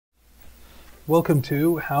Welcome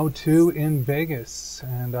to How To in Vegas,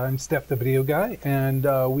 and I'm Steph the video guy, and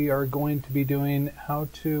we are going to be doing how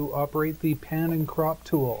to operate the pan and crop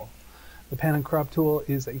tool. The pan and crop tool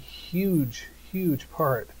is a huge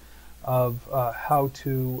part of how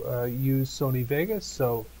to use Sony Vegas.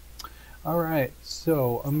 So alright,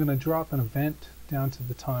 so I'm going to drop an event down to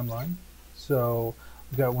the timeline. So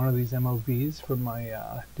I've got one of these MOVs from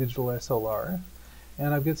my digital SLR.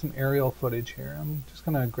 And I've got some aerial footage here. I'm just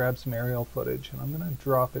going to grab some aerial footage and I'm going to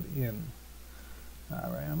drop it in.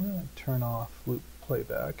 Alright, I'm going to turn off loop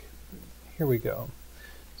playback. Here we go.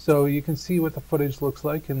 So you can see what the footage looks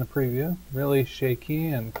like in the preview. Really shaky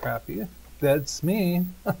and crappy. That's me.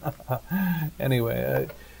 Anyway,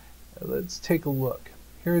 let's take a look.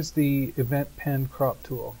 Here's the event pan crop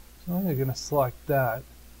tool. So I'm going to select that.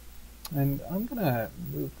 And I'm going to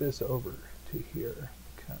move this over to here,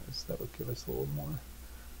 because that would give us a little more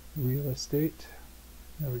real estate.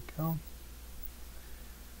 There we go.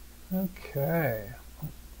 Okay.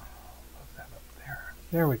 Move that up there.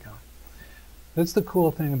 There we go. That's the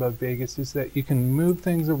cool thing about Vegas, is that you can move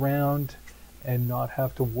things around and not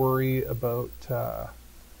have to worry about,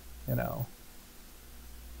 you know,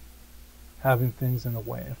 having things in the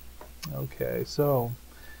way. Okay, so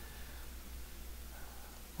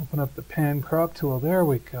open up the pan crop tool. There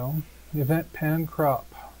we go. Event pan crop.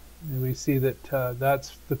 And we see that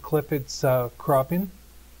that's the clip it's cropping.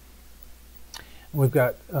 We've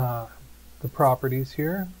got the properties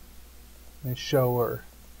here. They show or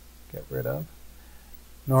get rid of.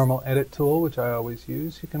 Normal edit tool, which I always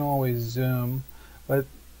use. You can always zoom, but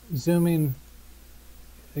zooming,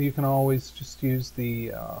 you can always just use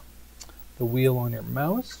the wheel on your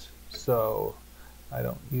mouse. So I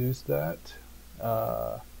don't use that.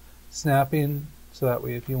 Snapping. So that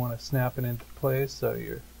way if you want to snap it into place, so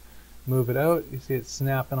you move it out, you see it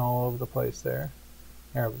snapping all over the place there.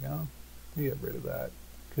 There we go. You get rid of that.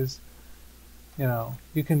 Because, you know,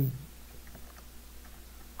 you can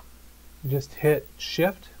just hit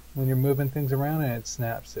shift when you're moving things around and it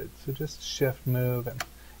snaps it. So just shift move and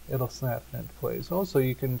it'll snap it into place. Also,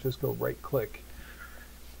 you can just go right click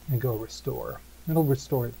and go restore. It'll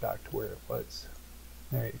restore it back to where it was.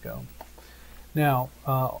 There you go. Now,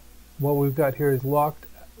 what we've got here is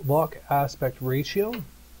lock aspect ratio.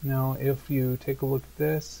 Now if you take a look at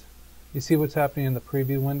this, you see what's happening in the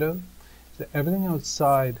preview window. So everything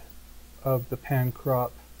outside of the pan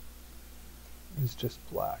crop is just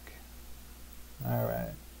black.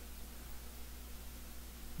 Alright.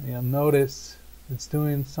 You'll notice it's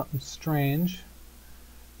doing something strange.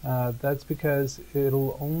 That's because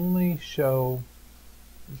it'll only show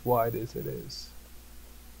as wide as it is.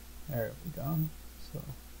 There we go. So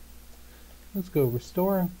let's go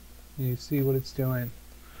restore. You see what it's doing.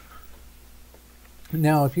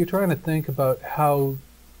 Now, if you're trying to think about how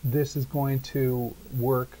this is going to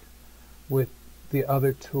work with the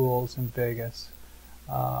other tools in Vegas,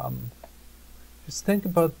 just think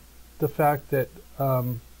about the fact that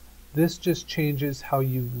this just changes how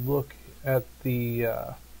you look at the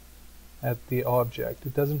object.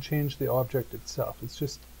 It doesn't change the object itself. It's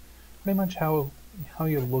just pretty much how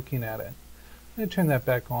you're looking at it. I'm going to turn that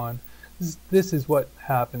back on. This is what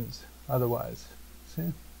happens otherwise.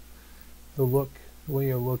 See? The way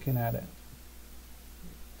you're looking at it,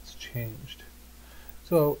 it's changed.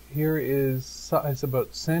 So here is size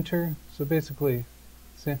about center. So basically,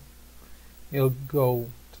 see, it'll go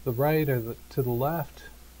to the right or to the left,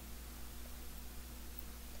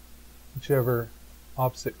 whichever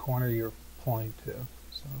opposite corner you're pointing to.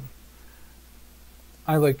 So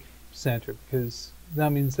I like center because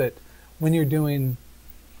that means that when you're doing,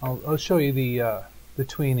 I'll show you the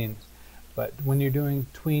tweening, but when you're doing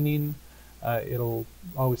tweening, it'll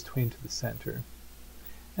always tween to the center.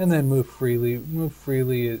 And then move freely. Move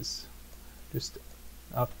freely is just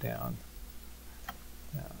up, down,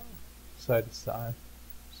 side to side.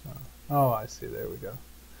 So, oh, I see. There we go.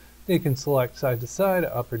 You can select side to side,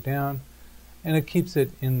 up or down, and it keeps it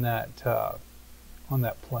in that on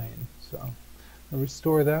that plane. So I'll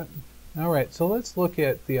restore that. All right. So let's look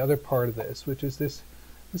at the other part of this, which is this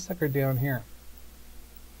sucker down here.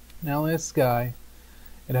 Now this guy,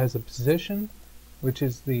 it has a position, which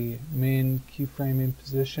is the main keyframing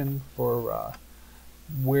position for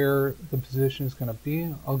where the position is going to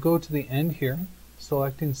be. I'll go to the end here,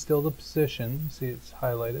 selecting still the position. See, it's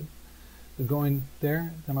highlighted. So going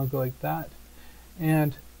there, then I'll go like that.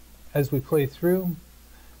 And as we play through,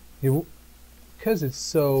 because it's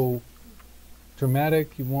so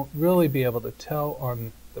dramatic, you won't really be able to tell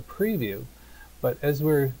on the preview. But as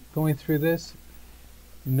we're going through this,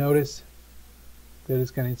 notice that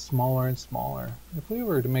it's getting smaller and smaller. If we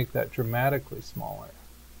were to make that dramatically smaller,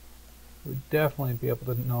 would definitely be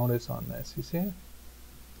able to notice on this. You see it?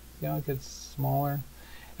 See how it gets smaller?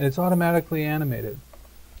 And it's automatically animated.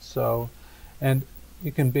 So, and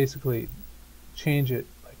you can basically change it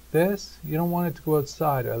like this. You don't want it to go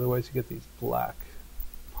outside, otherwise you get these black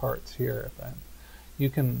parts here. But you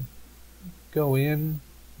can go in,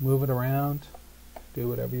 move it around, do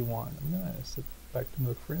whatever you want. I'm going to set it back to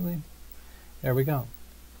move freely. There we go.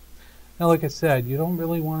 Now, like I said, you don't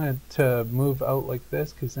really want it to move out like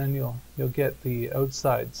this, because then you'll get the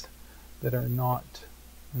outsides that are not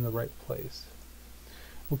in the right place.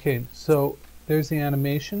 Okay, so there's the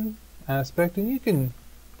animation aspect, and you can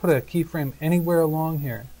put a keyframe anywhere along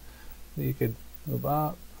here. So you could move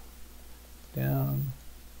up, down,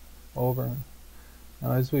 over.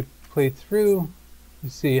 Now, as we play through, you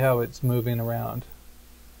see how it's moving around.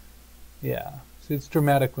 Yeah, so it's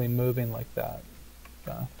dramatically moving like that.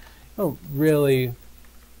 Oh, really,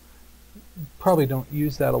 probably don't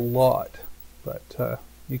use that a lot, but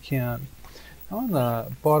you can. Now on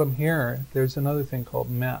the bottom here, there's another thing called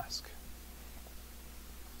mask.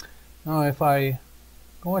 Now if I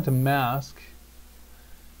go into mask,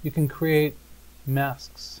 you can create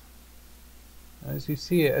masks. As you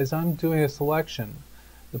see, as I'm doing a selection,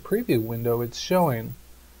 the preview window, it's showing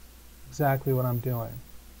exactly what I'm doing.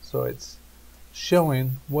 So it's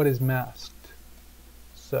showing what is masked.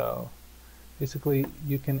 So basically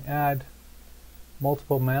you can add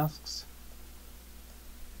multiple masks.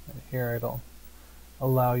 And here it'll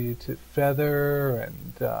allow you to feather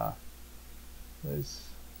and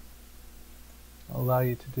allow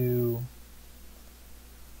you to do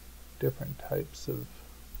different types of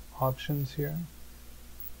options here.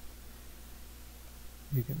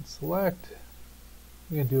 You can select,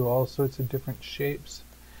 you can do all sorts of different shapes,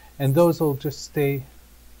 and those will just stay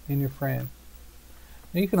in your frame.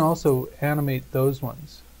 Now you can also animate those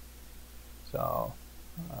ones. So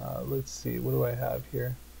let's see, what do I have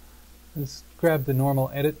here? Let's grab the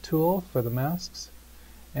normal edit tool for the masks,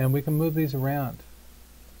 and we can move these around.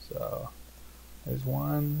 So there's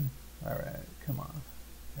one. Alright, come on.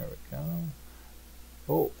 There we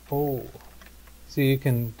go. Oh. See, you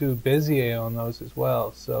can do Bezier on those as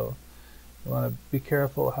well, so you want to be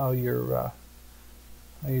careful how you're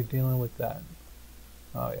dealing with that.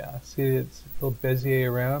 Oh yeah, see, it's a little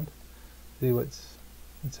Bezier around. See what's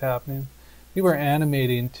happening. We were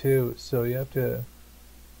animating too, so you have to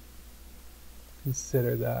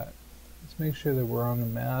consider that. Let's make sure that we're on the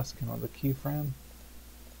mask and on the keyframe.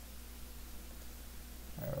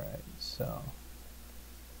 Alright, so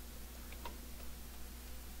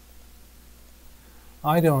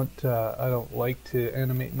I don't like to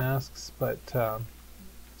animate masks, but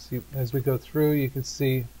see, as we go through, you can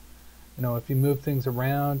see, you know, if you move things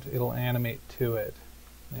around, it'll animate to it.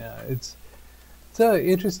 Yeah, it's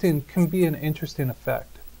interesting, can be an interesting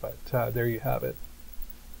effect, but there you have it.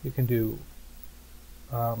 You can do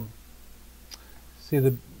see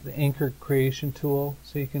the anchor creation tool,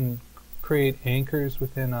 so you can create anchors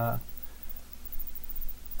within a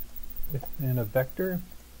vector,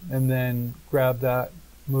 and then grab that,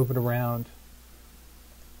 move it around,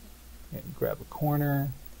 and grab a corner,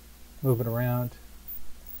 move it around,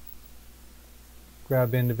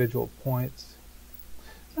 grab individual points.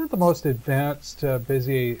 It's not the most advanced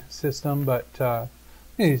Bezier system, but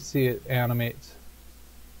you see it animates.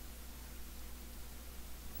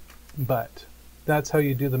 But that's how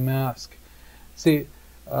you do the mask. See,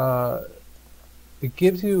 it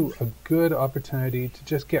gives you a good opportunity to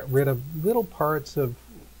just get rid of little parts of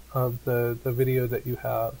the video that you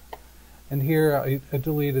have. And here I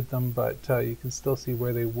deleted them, but you can still see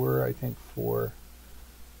where they were, I think, for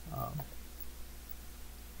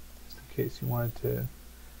just in case you wanted to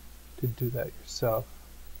do that yourself.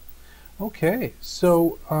 Okay,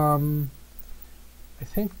 so I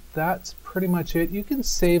think that's pretty much it. You can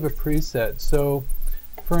save a preset. So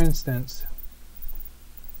for instance,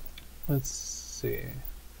 let's see,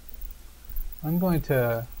 I'm going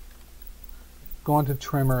to go into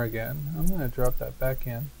trimmer again. I'm going to drop that back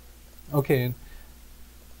in. Okay,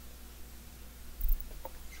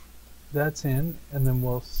 that's in, and then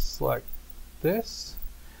we'll select this.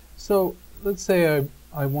 So let's say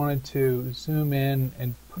I wanted to zoom in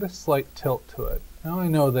and put a slight tilt to it. Now I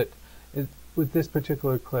know that with this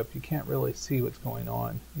particular clip you can't really see what's going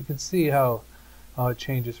on. You can see how it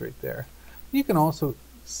changes right there. You can also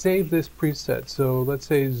save this preset. So let's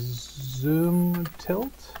say zoom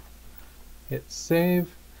tilt, hit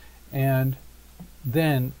save, and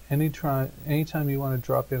then anytime you want to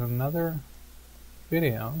drop in another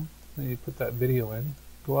video, then you put that video in,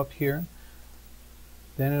 go up here,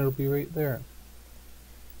 then it'll be right there.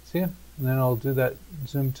 See it? And then I'll do that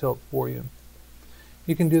zoom tilt for you.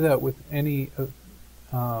 You can do that with any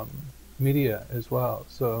media as well.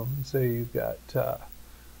 So say you've got a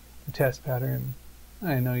test pattern.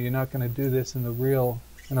 I know you're not going to do this in a real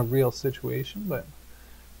situation, but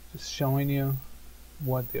just showing you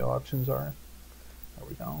what the options are. There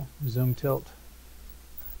we go. Zoom tilt.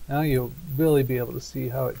 Now you'll really be able to see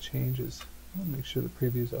how it changes. I'll make sure the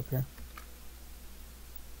preview's up here.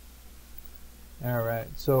 Alright,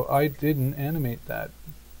 so I didn't animate that.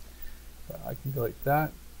 But I can go like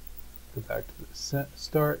that, go back to the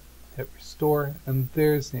start, hit restore, and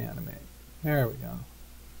there's the animate. There we go.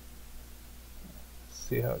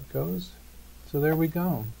 See how it goes. So there we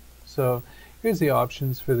go. So here's the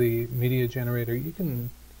options for the media generator. You can,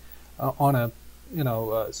 on a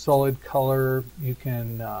solid color, you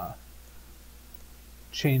can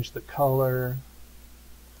change the color,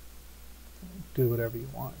 do whatever you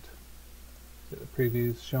want. So the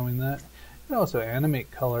preview is showing that. You can also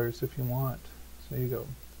animate colors if you want. So you go,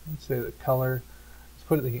 let's say the color, let's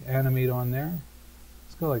put the animate on there.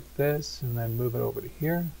 Let's go like this and then move it over to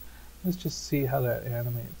here. Let's just see how that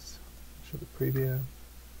animates. Show the preview.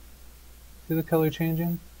 See the color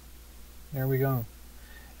changing? There we go.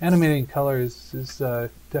 Animating colors is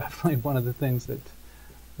definitely one of the things that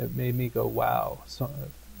made me go, wow. So,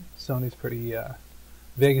 Sony's pretty,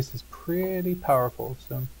 Vegas is pretty powerful.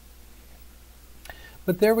 So,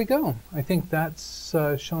 but there we go. I think that's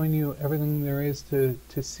showing you everything there is to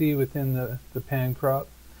see within the pan crop.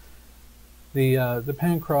 The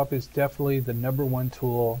pan crop is definitely the #1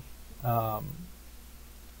 tool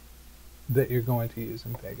that you're going to use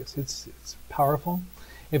in Vegas. It's powerful.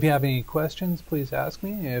 If you have any questions, please ask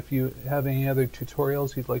me. If you have any other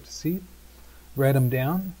tutorials you'd like to see, write them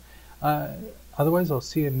down. Otherwise, I'll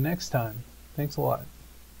see you next time. Thanks a lot.